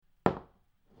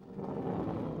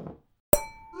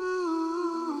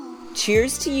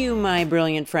Cheers to you, my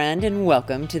brilliant friend, and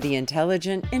welcome to the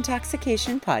Intelligent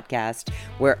Intoxication Podcast,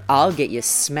 where I'll get you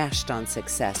smashed on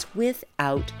success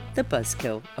without the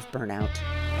buzzkill of burnout.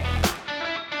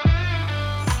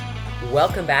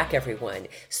 Welcome back, everyone.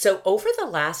 So over the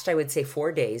last, I would say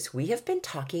 4 days, we have been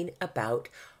talking about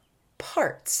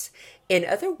parts. In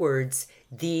other words,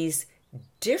 these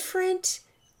different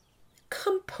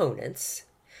components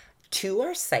to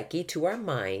our psyche, to our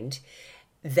mind,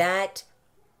 that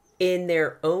in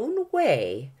their own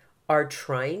way are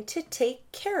trying to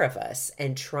take care of us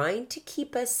and trying to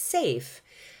keep us safe.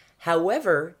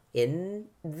 However, in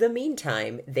the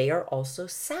meantime, they are also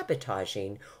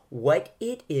sabotaging what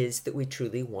it is that we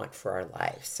truly want for our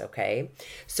lives, okay?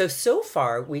 So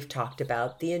far, we've talked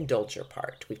about the indulger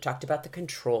part. We've talked about the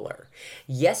controller.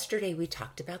 Yesterday, we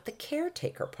talked about the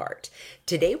caretaker part.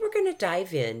 Today, we're going to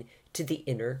dive in to the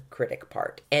inner critic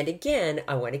part. And again,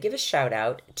 I want to give a shout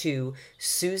out to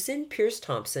Susan Pierce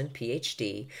Thompson,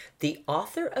 PhD, the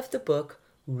author of the book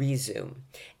Resume.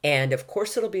 And of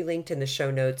course, it'll be linked in the show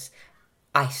notes.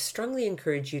 I strongly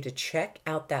encourage you to check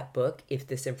out that book if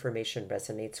this information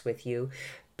resonates with you,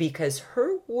 because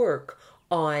her work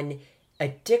on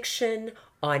addiction,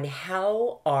 on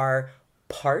how our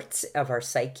parts of our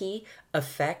psyche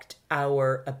affect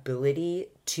our ability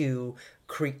to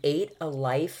create a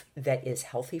life that is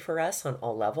healthy for us on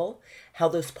all level, how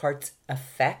those parts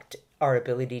affect our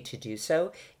ability to do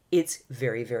so, it's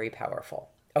very, very powerful.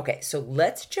 Okay, so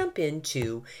let's jump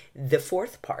into the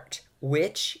fourth part,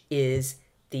 which is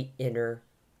the inner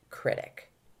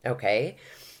critic. Okay,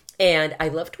 and I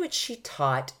loved what she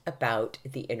taught about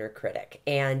the inner critic.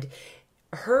 And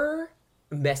her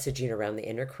messaging around the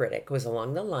inner critic was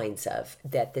along the lines of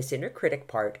that this inner critic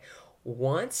part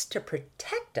wants to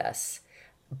protect us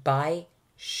by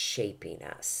shaping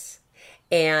us.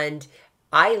 And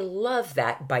I love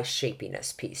that by shaping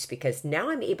us piece, because now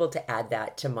I'm able to add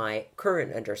that to my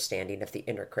current understanding of the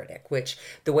inner critic, which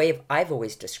the way I've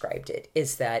always described it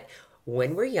is that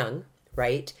when we're young,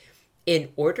 right,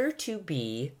 in order to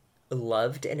be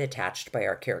loved and attached by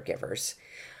our caregivers,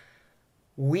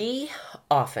 we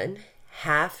often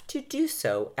have to do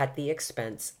so at the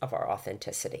expense of our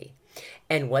authenticity.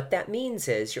 And what that means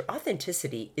is your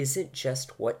authenticity isn't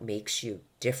just what makes you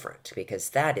different, because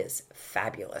that is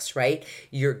fabulous, right?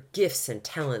 Your gifts and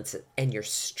talents and your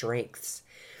strengths.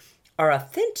 Our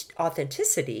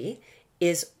authenticity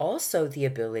is also the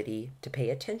ability to pay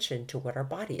attention to what our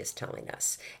body is telling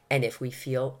us. And if we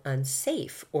feel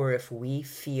unsafe, or if we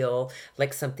feel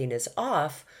like something is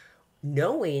off,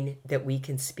 knowing that we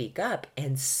can speak up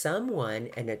and someone,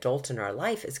 an adult in our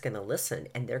life, is going to listen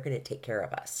and they're going to take care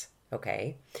of us.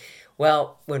 Okay.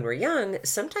 Well, when we're young,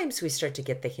 sometimes we start to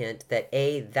get the hint that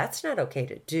A, that's not okay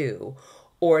to do,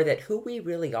 or that who we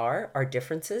really are, our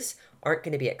differences, aren't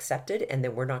going to be accepted, and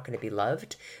then we're not going to be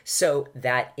loved. So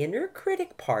that inner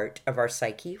critic part of our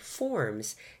psyche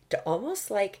forms to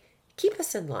almost like keep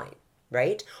us in line,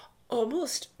 right?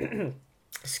 Almost,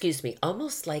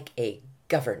 almost like a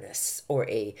governess or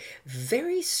a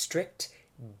very strict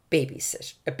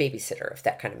babysitter, if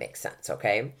that kind of makes sense,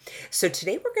 okay? So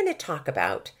today we're going to talk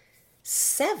about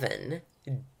 7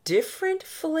 different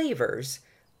flavors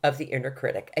of the inner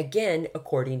critic, again,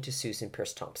 according to Susan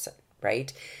Pierce Thompson,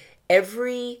 right?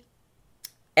 Every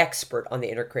expert on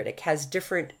the inner critic has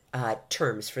different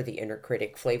terms for the inner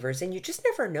critic flavors, and you just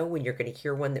never know when you're going to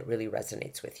hear one that really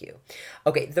resonates with you.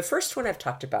 Okay, the first one I've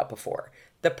talked about before,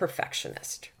 the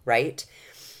perfectionist, right?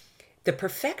 The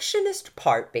perfectionist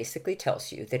part basically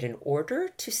tells you that in order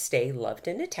to stay loved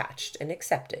and attached and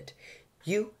accepted,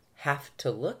 you have to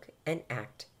look and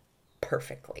act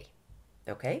perfectly,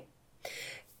 okay?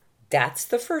 That's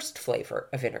the first flavor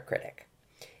of inner critic.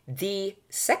 The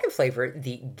second flavor,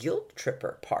 the guilt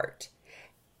tripper part,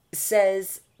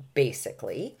 says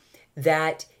basically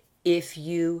that if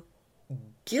you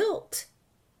guilt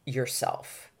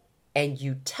yourself and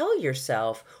you tell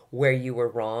yourself where you were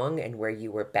wrong and where you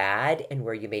were bad and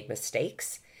where you made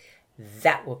mistakes,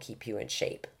 that will keep you in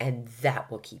shape and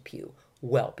that will keep you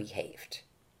well behaved.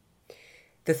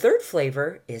 The third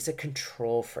flavor is a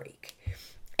control freak.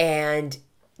 And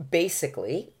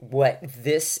basically what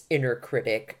this inner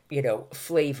critic,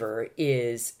 flavor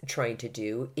is trying to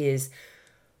do is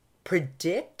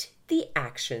predict the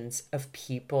actions of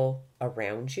people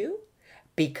around you,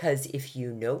 because if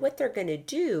you know what they're going to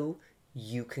do,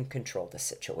 you can control the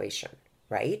situation,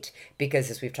 right?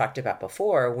 Because as we've talked about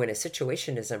before, when a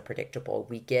situation is unpredictable,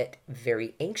 we get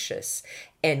very anxious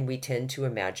and we tend to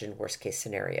imagine worst case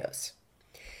scenarios.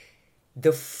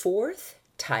 The fourth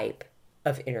type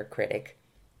of inner critic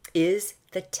is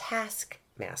the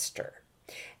taskmaster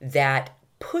that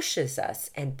pushes us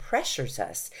and pressures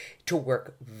us to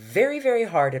work very, very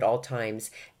hard at all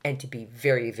times and to be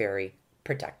very, very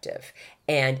productive.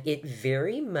 And it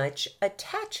very much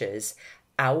attaches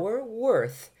our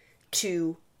worth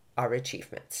to our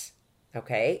achievements,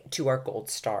 okay? To our gold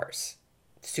stars.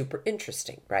 Super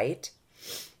interesting, right?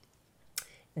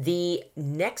 The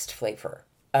next flavor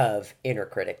of inner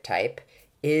critic type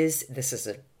is, this is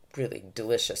a really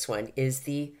delicious one, is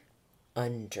the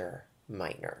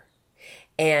underminer.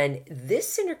 And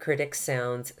this inner critic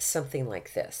sounds something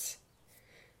like this.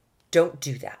 Don't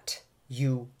do that.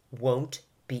 You won't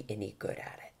be any good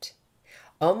at it.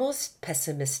 Almost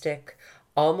pessimistic,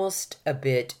 almost a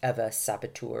bit of a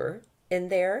saboteur in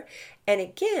there. And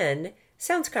again,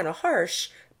 sounds kind of harsh,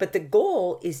 but the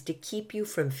goal is to keep you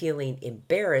from feeling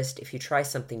embarrassed if you try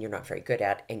something you're not very good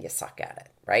at and you suck at it,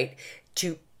 right?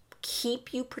 To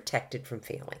keep you protected from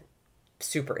failing.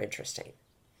 Super interesting.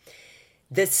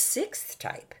 The sixth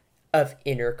type of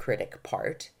inner critic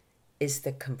part is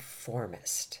the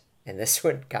conformist. And this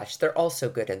one, gosh, they're all so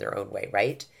good in their own way,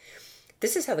 right?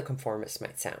 This is how the conformist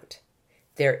might sound.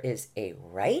 There is a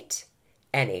right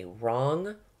and a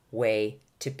wrong way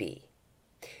to be.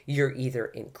 You're either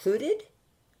included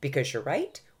because you're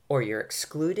right, or you're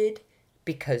excluded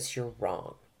because you're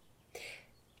wrong.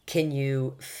 Can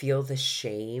you feel the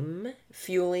shame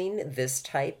fueling this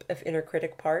type of inner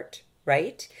critic part,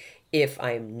 right? If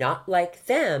I'm not like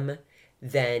them,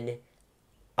 then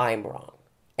I'm wrong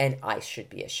and I should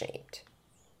be ashamed.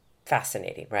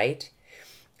 Fascinating, right?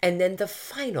 And then the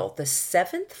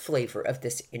seventh flavor of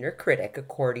this inner critic,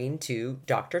 according to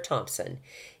Dr. Thompson,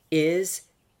 is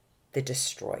the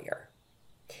destroyer.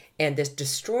 And this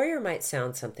destroyer might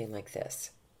sound something like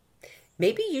this.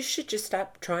 Maybe you should just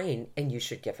stop trying and you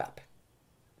should give up,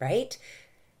 right?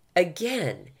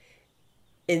 Again,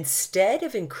 instead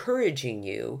of encouraging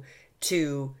you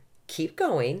to keep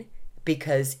going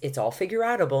because it's all figure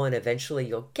outable and eventually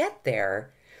you'll get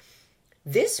there,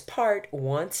 this part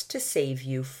wants to save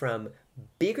you from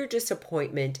bigger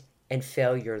disappointment and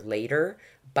failure later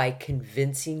by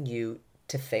convincing you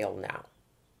to fail now.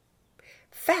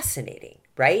 Fascinating,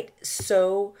 right?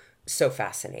 So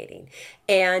fascinating.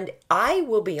 And I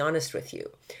will be honest with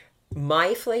you.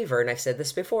 My flavor, and I've said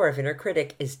this before, of inner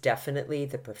critic is definitely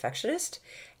the perfectionist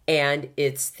and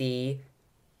it's the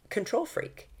control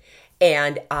freak.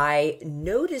 And I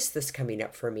noticed this coming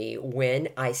up for me when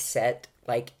I set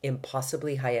like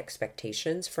impossibly high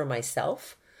expectations for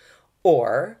myself,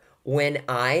 or when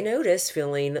I notice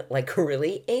feeling like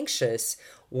really anxious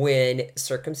when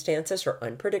circumstances are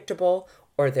unpredictable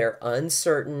or they're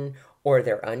uncertain or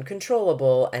they're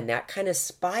uncontrollable, and that kind of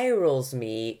spirals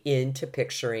me into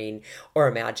picturing or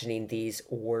imagining these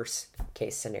worst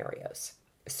case scenarios.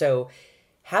 So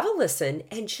have a listen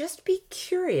and just be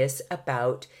curious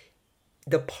about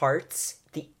the parts,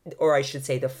 or I should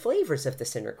say the flavors of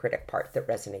this inner critic part that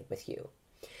resonate with you.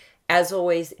 As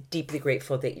always, deeply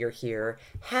grateful that you're here.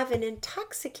 Have an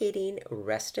intoxicating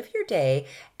rest of your day,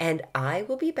 and I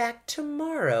will be back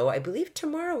tomorrow. I believe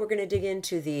tomorrow we're going to dig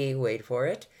into the, wait for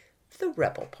it, the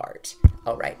rebel part.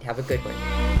 All right, have a good one.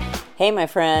 Hey, my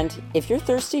friend, if you're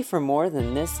thirsty for more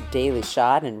than this daily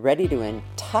shot and ready to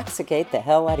intoxicate the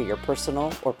hell out of your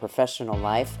personal or professional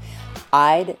life,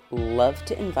 I'd love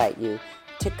to invite you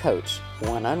to coach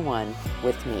one-on-one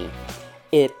with me.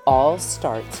 It all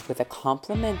starts with a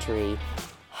complimentary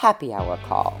happy hour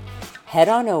call. Head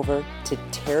on over to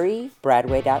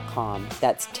terrybradway.com.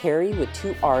 That's Terry with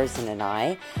 2 R's and an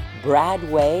I.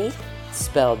 Bradway,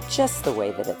 spelled just the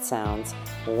way that it sounds.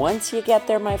 Once you get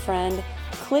there, my friend,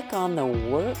 click on the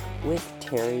Work with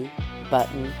Terry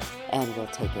button and we'll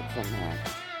take it from there.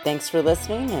 Thanks for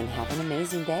listening and have an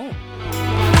amazing day.